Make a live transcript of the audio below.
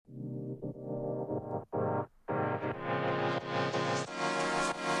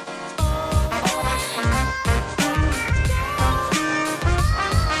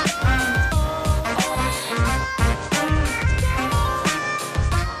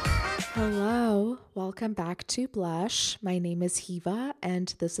Welcome back to Blush. My name is Hiva,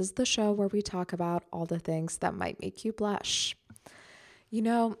 and this is the show where we talk about all the things that might make you blush. You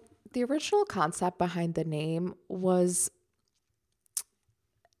know, the original concept behind the name was,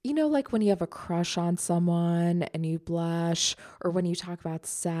 like when you have a crush on someone and you blush, or when you talk about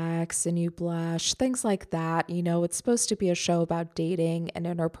sex and you blush, things like that. It's supposed to be a show about dating and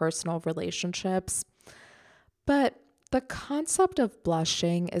interpersonal relationships. But the concept of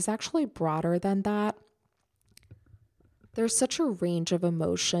blushing is actually broader than that. There's such a range of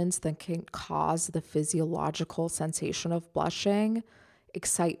emotions that can cause the physiological sensation of blushing: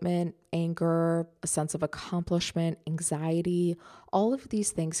 excitement, anger, a sense of accomplishment, anxiety. All of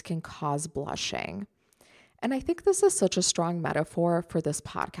these things can cause blushing. And I think this is such a strong metaphor for this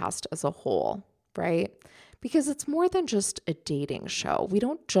podcast as a whole, right? Because it's more than just a dating show. We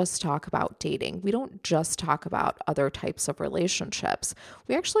don't just talk about dating. We don't just talk about other types of relationships.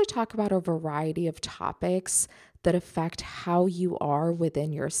 We actually talk about a variety of topics that affect how you are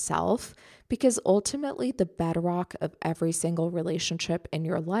within yourself, because ultimately the bedrock of every single relationship in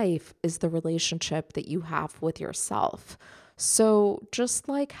your life is the relationship that you have with yourself. So just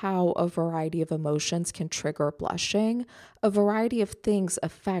like how a variety of emotions can trigger blushing, a variety of things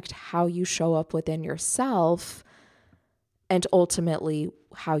affect how you show up within yourself and ultimately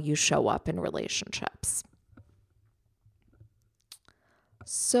how you show up in relationships.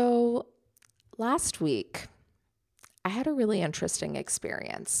 So last week, I had a really interesting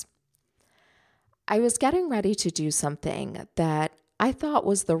experience. I was getting ready to do something that I thought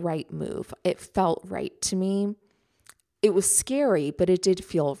was the right move. It felt right to me. It was scary, but it did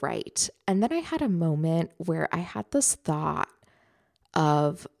feel right. And then I had a moment where I had this thought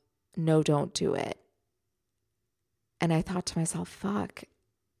of, no, don't do it. And I thought to myself, fuck,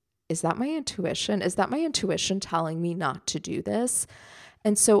 is that my intuition? Is that my intuition telling me not to do this?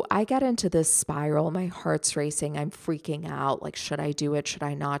 And so I get into this spiral. My heart's racing. I'm freaking out. Like, should I do it? Should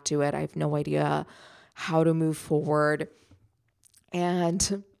I not do it? I have no idea how to move forward.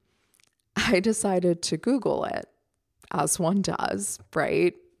 And I decided to Google it, as one does,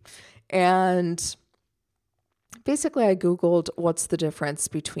 right? And basically I Googled what's the difference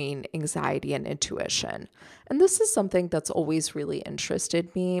between anxiety and intuition. And this is something that's always really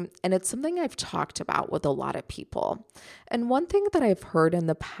interested me. And it's something I've talked about with a lot of people. And one thing that I've heard in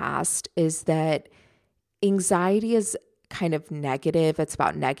the past is that anxiety is kind of negative. It's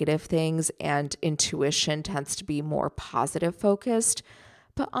about negative things, and intuition tends to be more positive focused.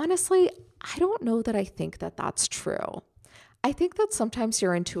 But honestly, I don't know that I think that that's true. I think that sometimes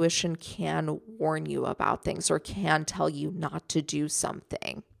your intuition can warn you about things or can tell you not to do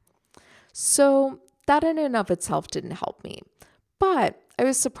something. So that in and of itself didn't help me. But I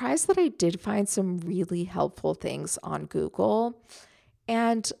was surprised that I did find some really helpful things on Google.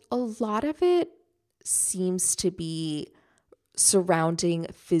 And a lot of it seems to be surrounding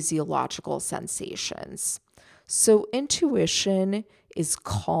physiological sensations. So intuition is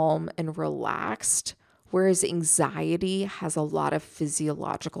calm and relaxed, whereas anxiety has a lot of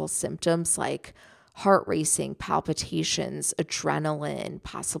physiological symptoms like heart racing, palpitations, adrenaline,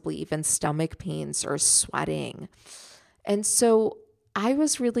 possibly even stomach pains or sweating. And so I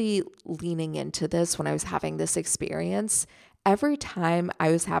was really leaning into this when I was having this experience. Every time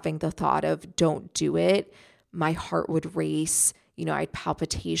I was having the thought of don't do it, my heart would race. I had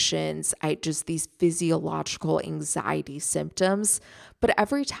palpitations. I had just these physiological anxiety symptoms. But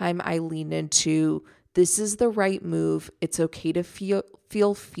every time I leaned into this is the right move, it's okay to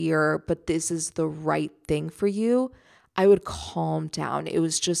feel fear, but this is the right thing for you, I would calm down. It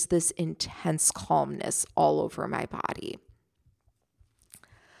was just this intense calmness all over my body.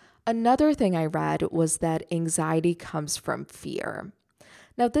 Another thing I read was that anxiety comes from fear.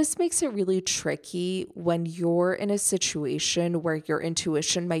 Now, this makes it really tricky when you're in a situation where your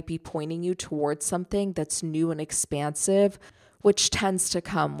intuition might be pointing you towards something that's new and expansive, which tends to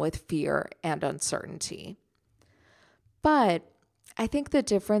come with fear and uncertainty. But I think the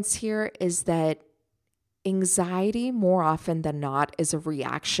difference here is that anxiety, more often than not, is a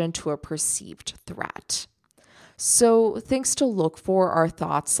reaction to a perceived threat. So things to look for are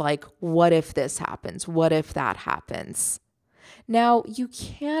thoughts like, what if this happens? What if that happens? Now, you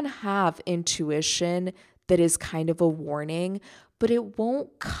can have intuition that is kind of a warning, but it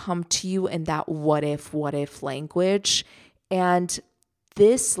won't come to you in that what if language. And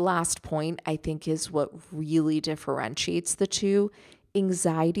this last point, I think, is what really differentiates the two.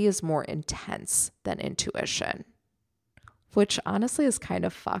 Anxiety is more intense than intuition. which honestly is kind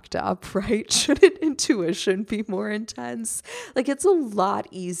of fucked up, right? Shouldn't intuition be more intense? Like, it's a lot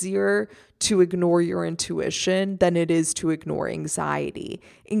easier to ignore your intuition than it is to ignore anxiety.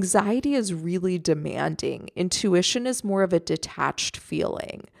 Anxiety is really demanding. Intuition is more of a detached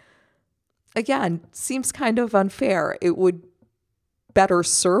feeling. Again, seems kind of unfair. It would better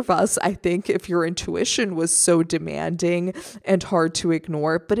serve us, I think, if your intuition was so demanding and hard to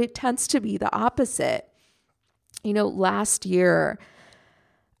ignore, but it tends to be the opposite. Last year,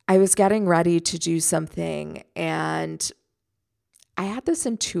 I was getting ready to do something and I had this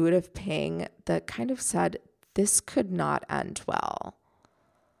intuitive ping that kind of said, this could not end well.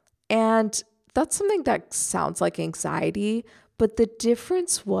 And that's something that sounds like anxiety, but the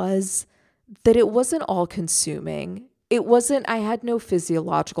difference was that it wasn't all consuming. I had no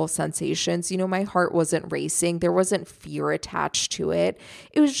physiological sensations. My heart wasn't racing. There wasn't fear attached to it.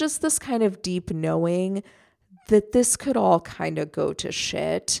 It was just this kind of deep knowing that this could all kind of go to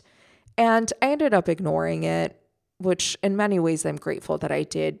shit. And I ended up ignoring it, which in many ways I'm grateful that I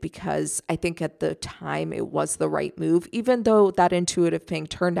did, because I think at the time it was the right move, even though that intuitive ping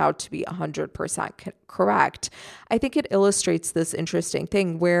turned out to be 100% correct. I think it illustrates this interesting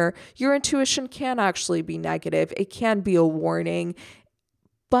thing where your intuition can actually be negative. It can be a warning,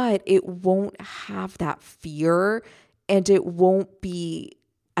 but it won't have that fear and it won't be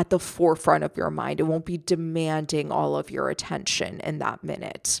at the forefront of your mind. It won't be demanding all of your attention in that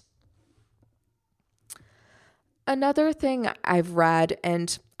minute. Another thing I've read,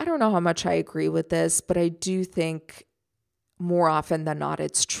 and I don't know how much I agree with this, but I do think more often than not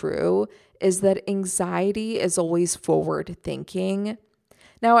it's true, is that anxiety is always forward thinking.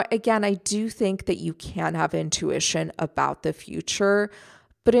 Now, again, I do think that you can have intuition about the future,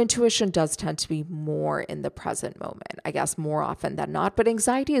 but intuition does tend to be more in the present moment, I guess more often than not. But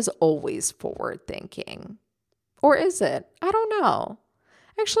anxiety is always forward thinking. Or is it? I don't know.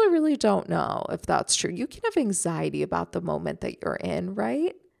 I actually really don't know if that's true. You can have anxiety about the moment that you're in,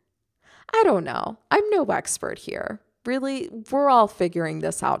 right? I don't know. I'm no expert here. Really, we're all figuring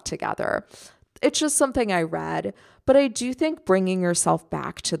this out together. It's just something I read, but I do think bringing yourself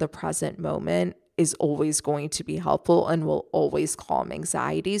back to the present moment is always going to be helpful and will always calm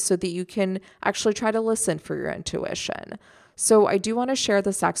anxiety so that you can actually try to listen for your intuition. So I do want to share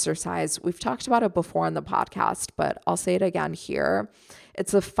this exercise. We've talked about it before on the podcast, but I'll say it again here.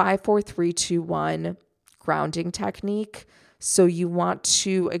 It's a 5-4-3-2-1 grounding technique. So you want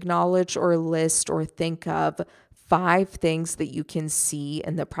to acknowledge or list or think of 5 things that you can see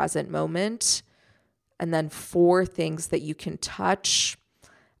in the present moment, and then 4 things that you can touch.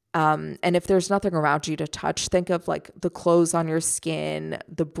 And if there's nothing around you to touch, think of like the clothes on your skin,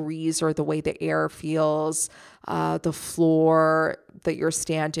 the breeze or the way the air feels, the floor that you're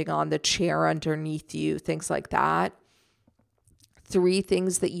standing on, the chair underneath you, things like that. 3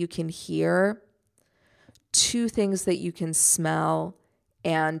 things that you can hear, 2 things that you can smell,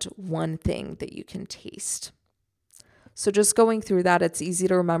 and 1 thing that you can taste. So just going through that, it's easy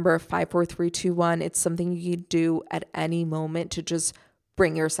to remember. 5-4-3-2-1. It's something you can do at any moment to just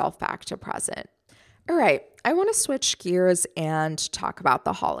bring yourself back to present. All right, I want to switch gears and talk about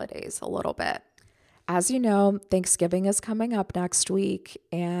the holidays a little bit. As you know, Thanksgiving is coming up next week,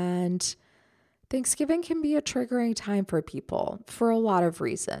 and Thanksgiving can be a triggering time for people for a lot of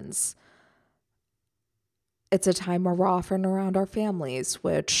reasons. It's a time where we're often around our families,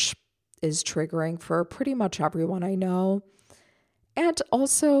 which is triggering for pretty much everyone I know. And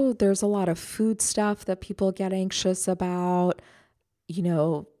also, there's a lot of food stuff that people get anxious about.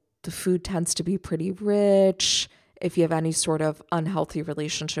 The food tends to be pretty rich. If you have any sort of unhealthy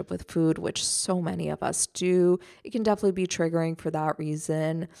relationship with food, which so many of us do, it can definitely be triggering for that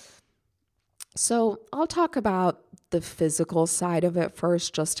reason. So I'll talk about the physical side of it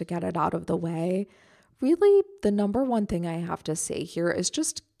first, just to get it out of the way. Really, the number one thing I have to say here is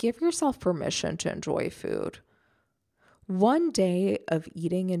just give yourself permission to enjoy food. One day of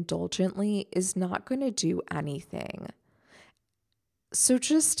eating indulgently is not going to do anything. So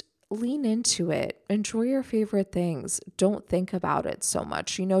just lean into it. Enjoy your favorite things. Don't think about it so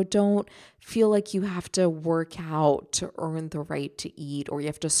much. Don't feel like you have to work out to earn the right to eat, or you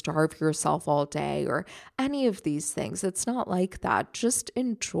have to starve yourself all day, or any of these things. It's not like that. Just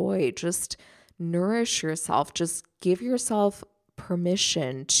enjoy. Just nourish yourself. Just give yourself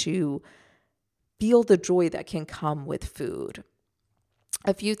permission to feel the joy that can come with food.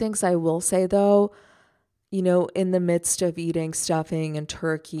 A few things I will say though, in the midst of eating stuffing and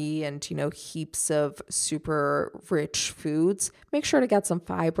turkey and, heaps of super rich foods, make sure to get some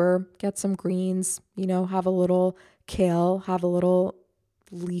fiber, get some greens, have a little kale, have a little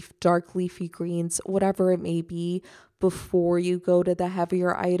dark leafy greens, whatever it may be, before you go to the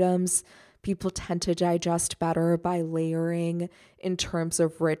heavier items. People tend to digest better by layering in terms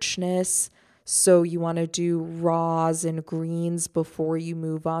of richness. So you want to do raws and greens before you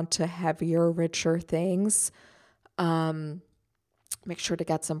move on to heavier, richer things. Make sure to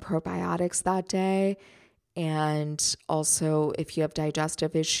get some probiotics that day. And also, if you have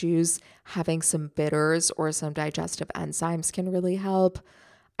digestive issues, having some bitters or some digestive enzymes can really help.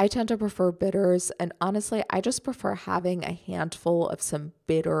 I tend to prefer bitters, and honestly, I just prefer having a handful of some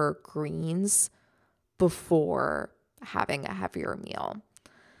bitter greens before having a heavier meal.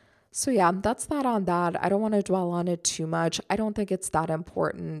 So yeah, that's that on that. I don't want to dwell on it too much. I don't think it's that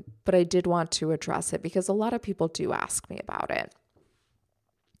important, but I did want to address it because a lot of people do ask me about it.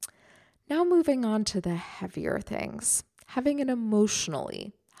 Now moving on to the heavier things, having an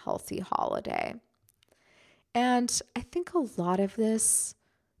emotionally healthy holiday. And I think a lot of this,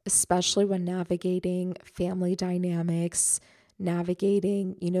 especially when navigating family dynamics,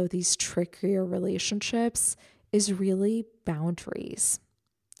 navigating, these trickier relationships, is really boundaries.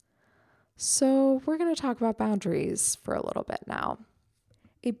 So we're going to talk about boundaries for a little bit now.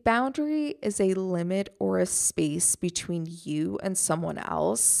 A boundary is a limit or a space between you and someone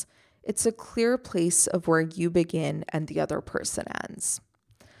else. It's a clear place of where you begin and the other person ends.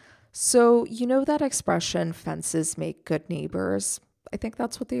 So, that expression, fences make good neighbors. I think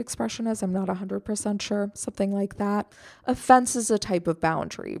that's what the expression is. I'm not 100% sure. Something like that. A fence is a type of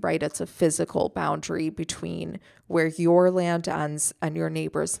boundary, right? It's a physical boundary between where your land ends and your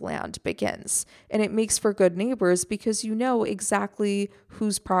neighbor's land begins. And it makes for good neighbors because you know exactly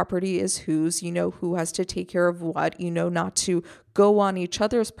whose property is whose. You know who has to take care of what. You know not to go on each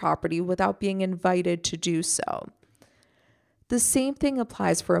other's property without being invited to do so. The same thing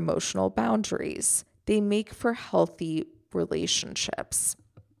applies for emotional boundaries. They make for healthy relationships.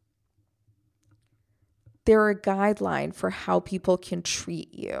 They're a guideline for how people can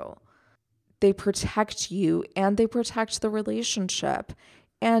treat you. They protect you and they protect the relationship.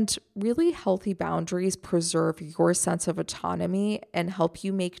 And really healthy boundaries preserve your sense of autonomy and help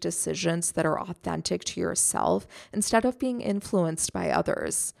you make decisions that are authentic to yourself instead of being influenced by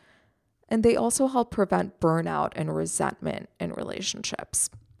others. And they also help prevent burnout and resentment in relationships.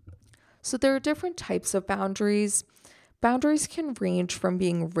 So there are different types of boundaries. Boundaries can range from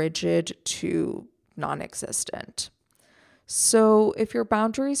being rigid to non-existent. So if your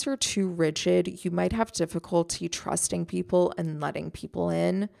boundaries are too rigid, you might have difficulty trusting people and letting people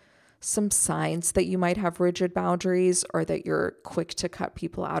in. Some signs that you might have rigid boundaries are that you're quick to cut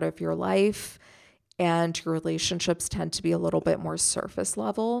people out of your life and your relationships tend to be a little bit more surface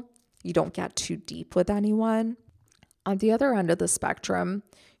level. You don't get too deep with anyone. On the other end of the spectrum,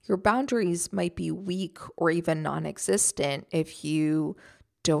 your boundaries might be weak or even non-existent if you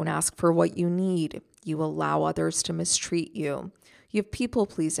don't ask for what you need. You allow others to mistreat you. You have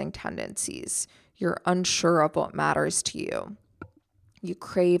people-pleasing tendencies. You're unsure of what matters to you. You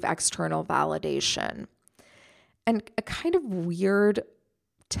crave external validation. And a kind of weird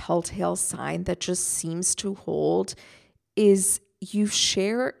telltale sign that just seems to hold is you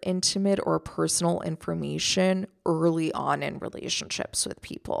share intimate or personal information early on in relationships with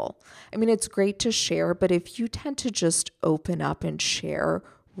people. I mean, it's great to share, but if you tend to just open up and share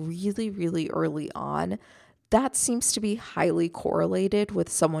really, really early on, that seems to be highly correlated with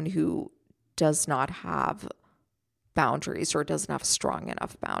someone who does not have boundaries or doesn't have strong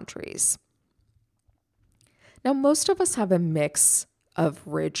enough boundaries. Now, most of us have a mix of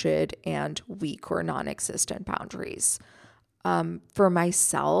rigid and weak or non-existent boundaries. For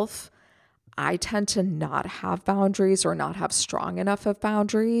myself, I tend to not have boundaries or not have strong enough of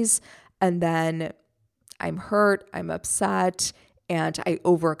boundaries. And then I'm hurt, I'm upset, and I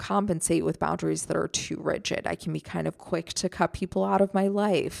overcompensate with boundaries that are too rigid. I can be kind of quick to cut people out of my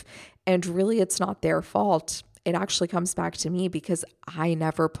life. And really, it's not their fault. It actually comes back to me because I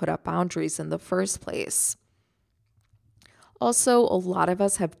never put up boundaries in the first place. Also, a lot of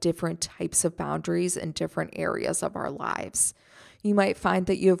us have different types of boundaries in different areas of our lives. You might find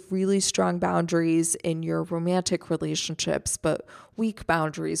that you have really strong boundaries in your romantic relationships, but weak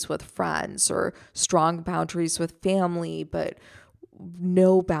boundaries with friends, or strong boundaries with family, but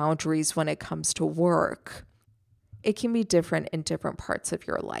no boundaries when it comes to work. It can be different in different parts of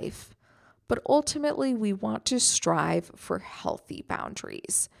your life. But ultimately, we want to strive for healthy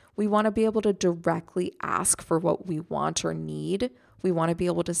boundaries. We want to be able to directly ask for what we want or need. We want to be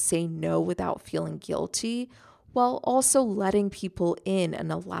able to say no without feeling guilty, while also letting people in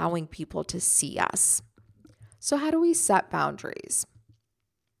and allowing people to see us. So how do we set boundaries?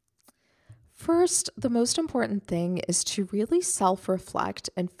 First, the most important thing is to really self-reflect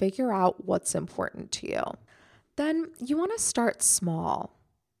and figure out what's important to you. Then you want to start small.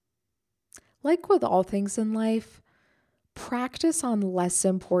 Like with all things in life, practice on less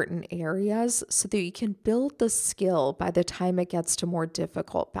important areas so that you can build the skill by the time it gets to more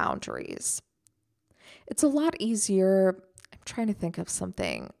difficult boundaries. It's a lot easier. I'm trying to think of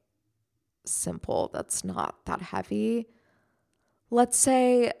something simple that's not that heavy. Let's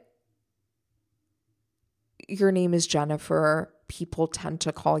say your name is Jennifer. People tend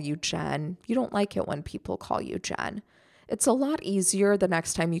to call you Jen. You don't like it when people call you Jen. It's a lot easier the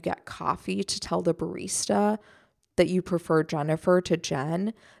next time you get coffee to tell the barista that you prefer Jennifer to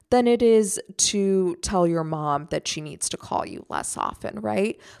Jen than it is to tell your mom that she needs to call you less often,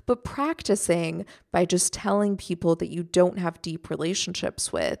 right? But practicing by just telling people that you don't have deep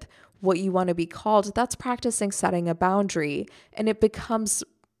relationships with what you want to be called, that's practicing setting a boundary, and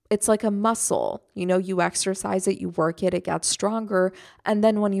it's like a muscle. You exercise it, you work it, it gets stronger. And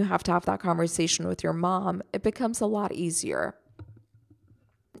then when you have to have that conversation with your mom, it becomes a lot easier.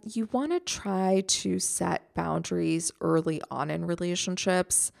 You want to try to set boundaries early on in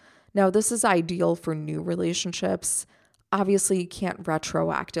relationships. Now, this is ideal for new relationships. Obviously, you can't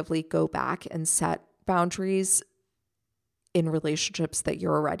retroactively go back and set boundaries in relationships that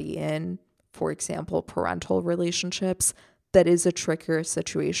you're already in. For example, parental relationships. That is a trickier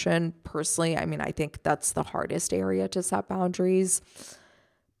situation. Personally, I think that's the hardest area to set boundaries.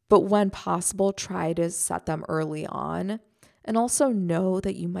 But when possible, try to set them early on. And also know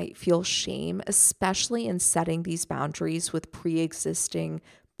that you might feel shame, especially in setting these boundaries with pre-existing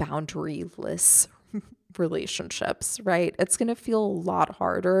boundaryless relationships, right? It's going to feel a lot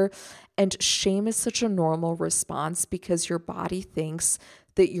harder. And shame is such a normal response because your body thinks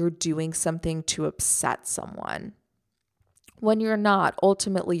that you're doing something to upset someone. When you're not,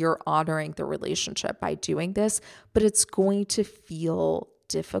 ultimately you're honoring the relationship by doing this, but it's going to feel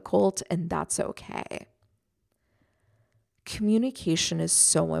difficult, and that's okay. Communication is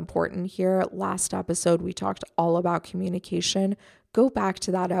so important here. Last episode, we talked all about communication. Go back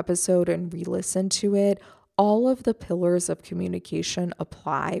to that episode and re-listen to it. All of the pillars of communication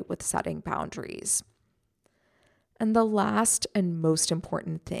apply with setting boundaries. And the last and most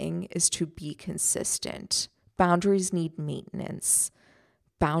important thing is to be consistent. Boundaries need maintenance.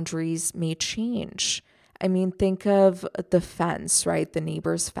 Boundaries may change. Think of the fence, right? The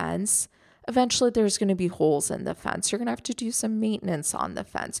neighbor's fence. Eventually, there's going to be holes in the fence. You're going to have to do some maintenance on the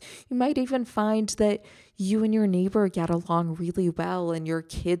fence. You might even find that you and your neighbor get along really well and your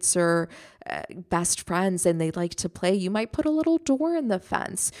kids are best friends and they like to play. You might put a little door in the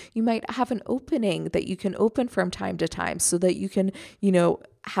fence. You might have an opening that you can open from time to time so that you can,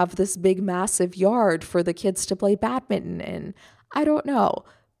 have this big, massive yard for the kids to play badminton in. I don't know.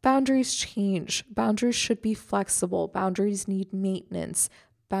 Boundaries change. Boundaries should be flexible. Boundaries need maintenance.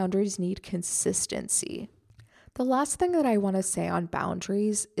 Boundaries need consistency. The last thing that I want to say on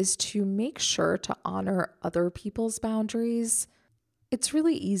boundaries is to make sure to honor other people's boundaries. It's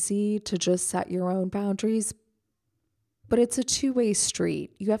really easy to just set your own boundaries, but it's a two-way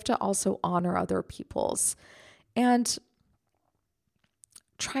street. You have to also honor other people's. And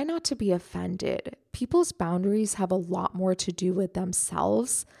try not to be offended. People's boundaries have a lot more to do with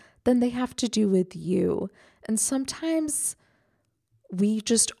themselves than they have to do with you. And sometimes we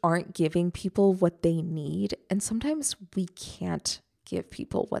just aren't giving people what they need. And sometimes we can't give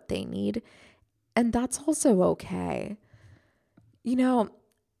people what they need. And that's also okay.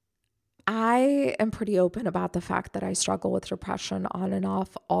 I am pretty open about the fact that I struggle with depression on and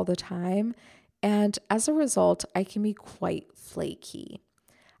off all the time. And as a result, I can be quite flaky.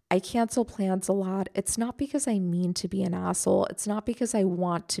 I cancel plans a lot. It's not because I mean to be an asshole. It's not because I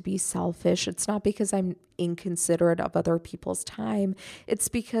want to be selfish. It's not because I'm inconsiderate of other people's time. It's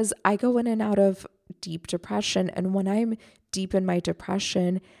because I go in and out of deep depression. And when I'm deep in my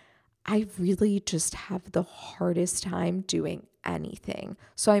depression, I really just have the hardest time doing anything.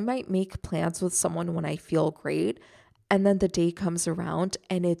 So I might make plans with someone when I feel great, and then the day comes around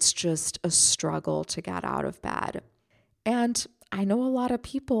and it's just a struggle to get out of bed. And I know a lot of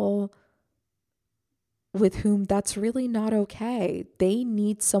people with whom that's really not okay. They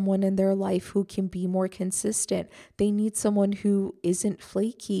need someone in their life who can be more consistent. They need someone who isn't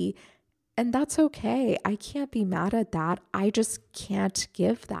flaky, and that's okay. I can't be mad at that. I just can't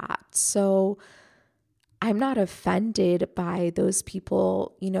give that. So I'm not offended by those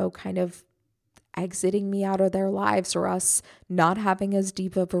people, kind of exiting me out of their lives or us not having as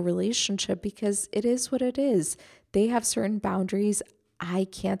deep of a relationship, because it is what it is. They have certain boundaries. I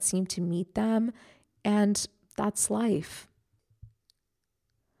can't seem to meet them, and that's life.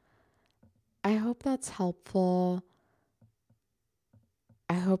 I hope that's helpful.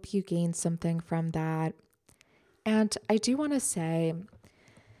 I hope you gained something from that. And I do want to say,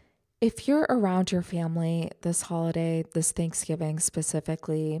 if you're around your family this holiday, this Thanksgiving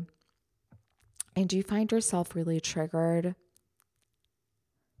specifically, and you find yourself really triggered,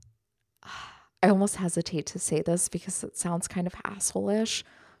 I almost hesitate to say this because it sounds kind of asshole-ish,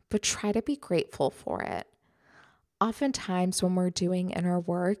 but try to be grateful for it. Oftentimes, when we're doing inner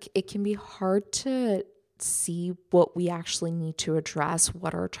work, it can be hard to see what we actually need to address,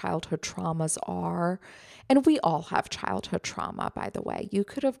 what our childhood traumas are. And we all have childhood trauma, by the way. You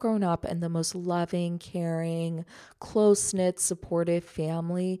could have grown up in the most loving, caring, close knit, supportive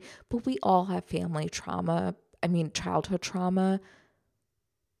family, but we all have family trauma. I mean, childhood trauma,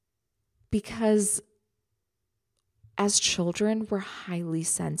 because as children, we're highly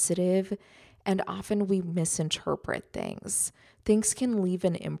sensitive and often we misinterpret things. Things can leave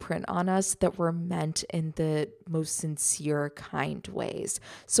an imprint on us that were meant in the most sincere, kind ways.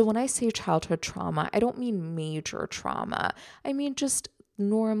 So when I say childhood trauma, I don't mean major trauma. I mean just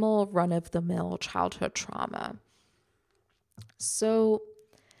normal, run of the mill childhood trauma. So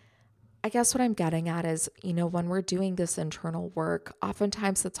I guess what I'm getting at is, when we're doing this internal work,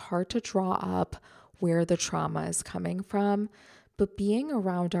 oftentimes it's hard to draw up where the trauma is coming from, but being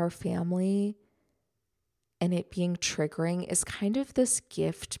around our family and it being triggering is kind of this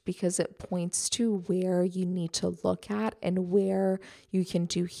gift because it points to where you need to look at and where you can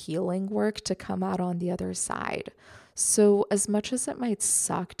do healing work to come out on the other side. So, as much as it might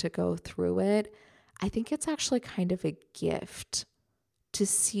suck to go through it, I think it's actually kind of a gift to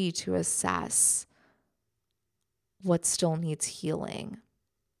see, to assess what still needs healing.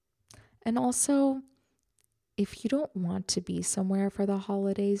 And also, if you don't want to be somewhere for the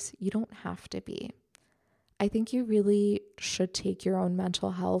holidays, you don't have to be. I think you really should take your own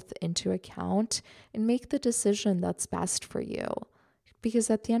mental health into account and make the decision that's best for you.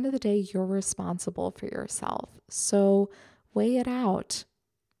 Because at the end of the day, you're responsible for yourself. So weigh it out.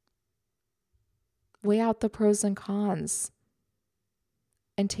 Weigh out the pros and cons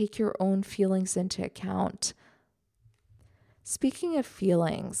and take your own feelings into account. Speaking of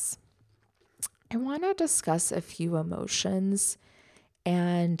feelings, I want to discuss a few emotions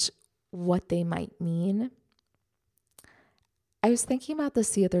and what they might mean. I was thinking about this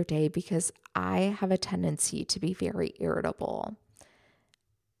the other day because I have a tendency to be very irritable.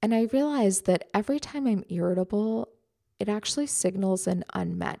 And I realized that every time I'm irritable, it actually signals an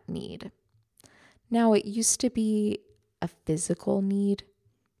unmet need. Now, it used to be a physical need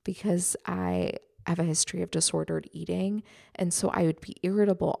because I have a history of disordered eating. And so I would be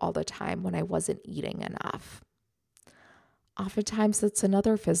irritable all the time when I wasn't eating enough. Oftentimes, it's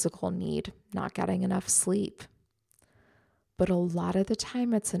another physical need, not getting enough sleep. But a lot of the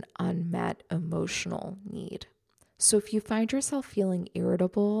time, it's an unmet emotional need. So if you find yourself feeling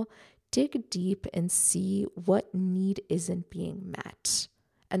irritable, dig deep and see what need isn't being met,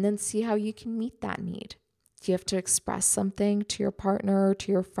 and then see how you can meet that need. Do you have to express something to your partner,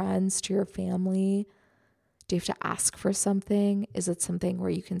 to your friends, to your family? Do you have to ask for something? Is it something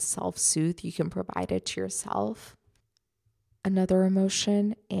where you can self-soothe? You can provide it to yourself? Another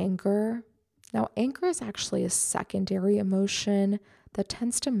emotion, anger. Now, anger is actually a secondary emotion that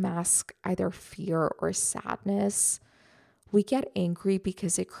tends to mask either fear or sadness. We get angry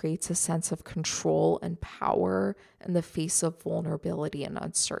because it creates a sense of control and power in the face of vulnerability and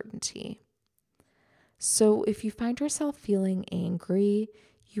uncertainty. So if you find yourself feeling angry,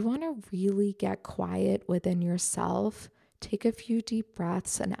 you want to really get quiet within yourself, take a few deep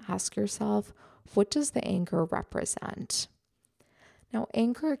breaths and ask yourself, what does the anger represent? Now,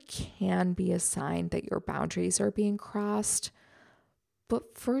 anger can be a sign that your boundaries are being crossed,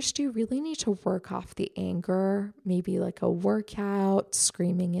 but first you really need to work off the anger, maybe like a workout,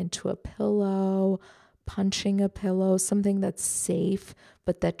 screaming into a pillow, punching a pillow, something that's safe,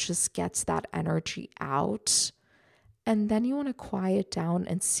 but that just gets that energy out. And then you want to quiet down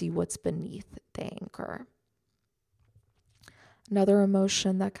and see what's beneath the anger. Another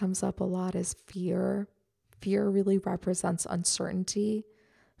emotion that comes up a lot is fear. Fear really represents uncertainty.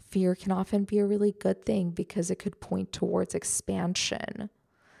 Fear can often be a really good thing because it could point towards expansion.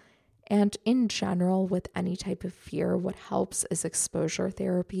 And in general, with any type of fear, what helps is exposure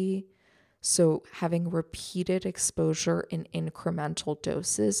therapy. So having repeated exposure in incremental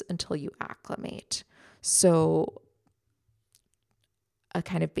doses until you acclimate. So a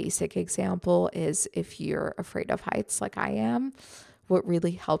kind of basic example is if you're afraid of heights like I am, what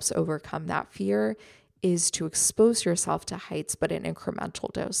really helps overcome that fear is to expose yourself to heights, but in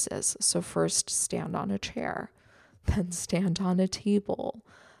incremental doses. So first stand on a chair, then stand on a table,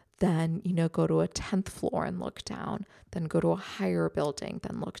 then, go to a 10th floor and look down, then go to a higher building,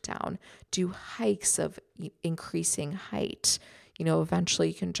 then look down, do hikes of increasing height. Eventually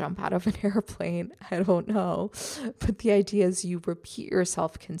you can jump out of an airplane. I don't know. But the idea is you repeat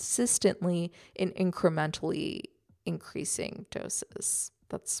yourself consistently in incrementally increasing doses.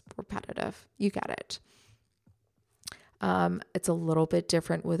 That's repetitive. You get it. It's a little bit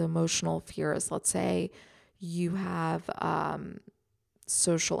different with emotional fears. Let's say you have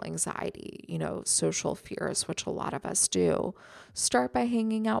social anxiety, social fears, which a lot of us do. Start by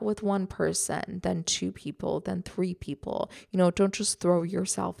hanging out with one person, then 2 people, then 3 people. Don't just throw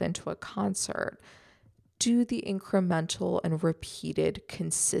yourself into a concert. Do the incremental and repeated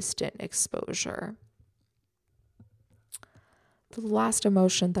consistent exposure. The last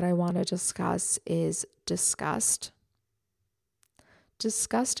emotion that I want to discuss is disgust.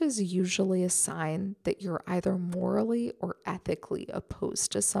 Disgust is usually a sign that you're either morally or ethically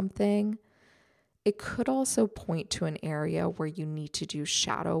opposed to something. It could also point to an area where you need to do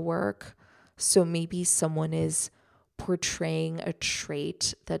shadow work. So maybe someone is portraying a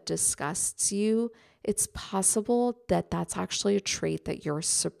trait that disgusts you. It's possible that that's actually a trait that you're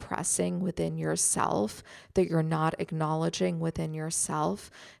suppressing within yourself, that you're not acknowledging within yourself.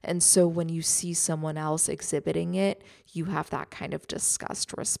 And so when you see someone else exhibiting it, you have that kind of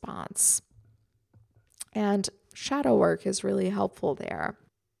disgust response. And shadow work is really helpful there.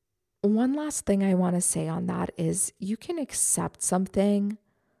 One last thing I want to say on that is you can accept something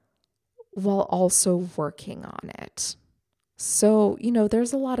while also working on it. So,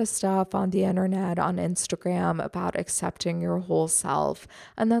 there's a lot of stuff on the internet, on Instagram about accepting your whole self.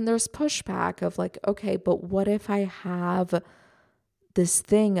 And then there's pushback of like, okay, but what if I have this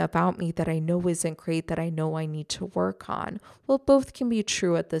thing about me that I know isn't great, that I know I need to work on? Well, both can be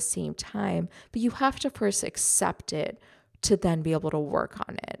true at the same time, but you have to first accept it to then be able to work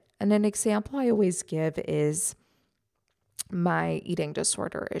on it. And an example I always give is my eating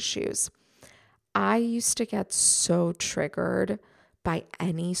disorder issues. I used to get so triggered by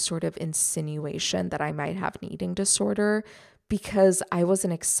any sort of insinuation that I might have an eating disorder because I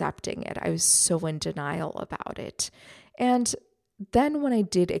wasn't accepting it. I was so in denial about it. And then when I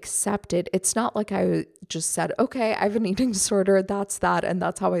did accept it, it's not like I just said, okay, I have an eating disorder, that's that, and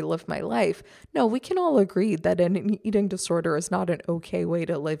that's how I live my life. No, we can all agree that an eating disorder is not an okay way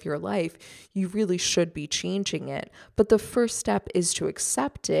to live your life. You really should be changing it. But the first step is to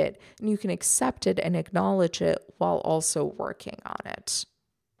accept it, and you can accept it and acknowledge it while also working on it.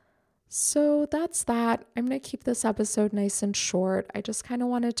 So that's that. I'm going to keep this episode nice and short. I just kind of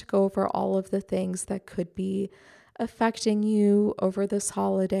wanted to go over all of the things that could be affecting you over this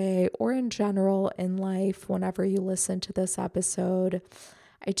holiday or in general in life whenever you listen to this episode.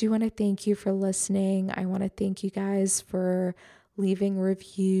 I do want to thank you for listening. I want to thank you guys for leaving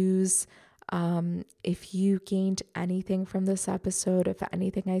reviews. If you gained anything from this episode, if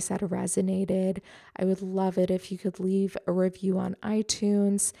anything I said resonated, I would love it if you could leave a review on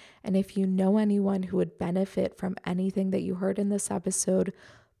iTunes. And if you know anyone who would benefit from anything that you heard in this episode,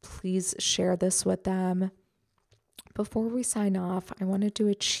 please share this with them. Before we sign off, I want to do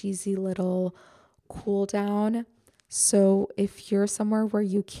a cheesy little cool down. So if you're somewhere where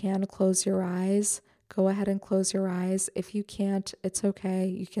you can close your eyes, go ahead and close your eyes. If you can't, it's okay.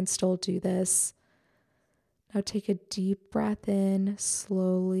 You can still do this. Now take a deep breath in,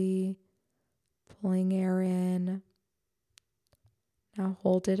 slowly pulling air in. Now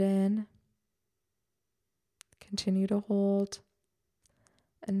hold it in. Continue to hold.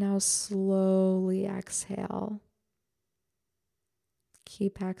 And now slowly exhale.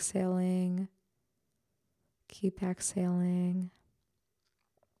 Keep exhaling. Keep exhaling.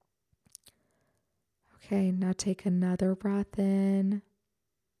 Okay, now take another breath in.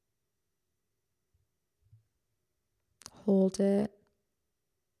 Hold it.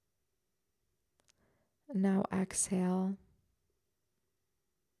 And now exhale.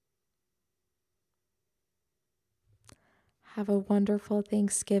 Have a wonderful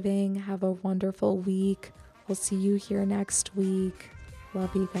Thanksgiving. Have a wonderful week. We'll see you here next week.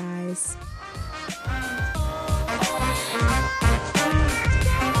 Love you guys.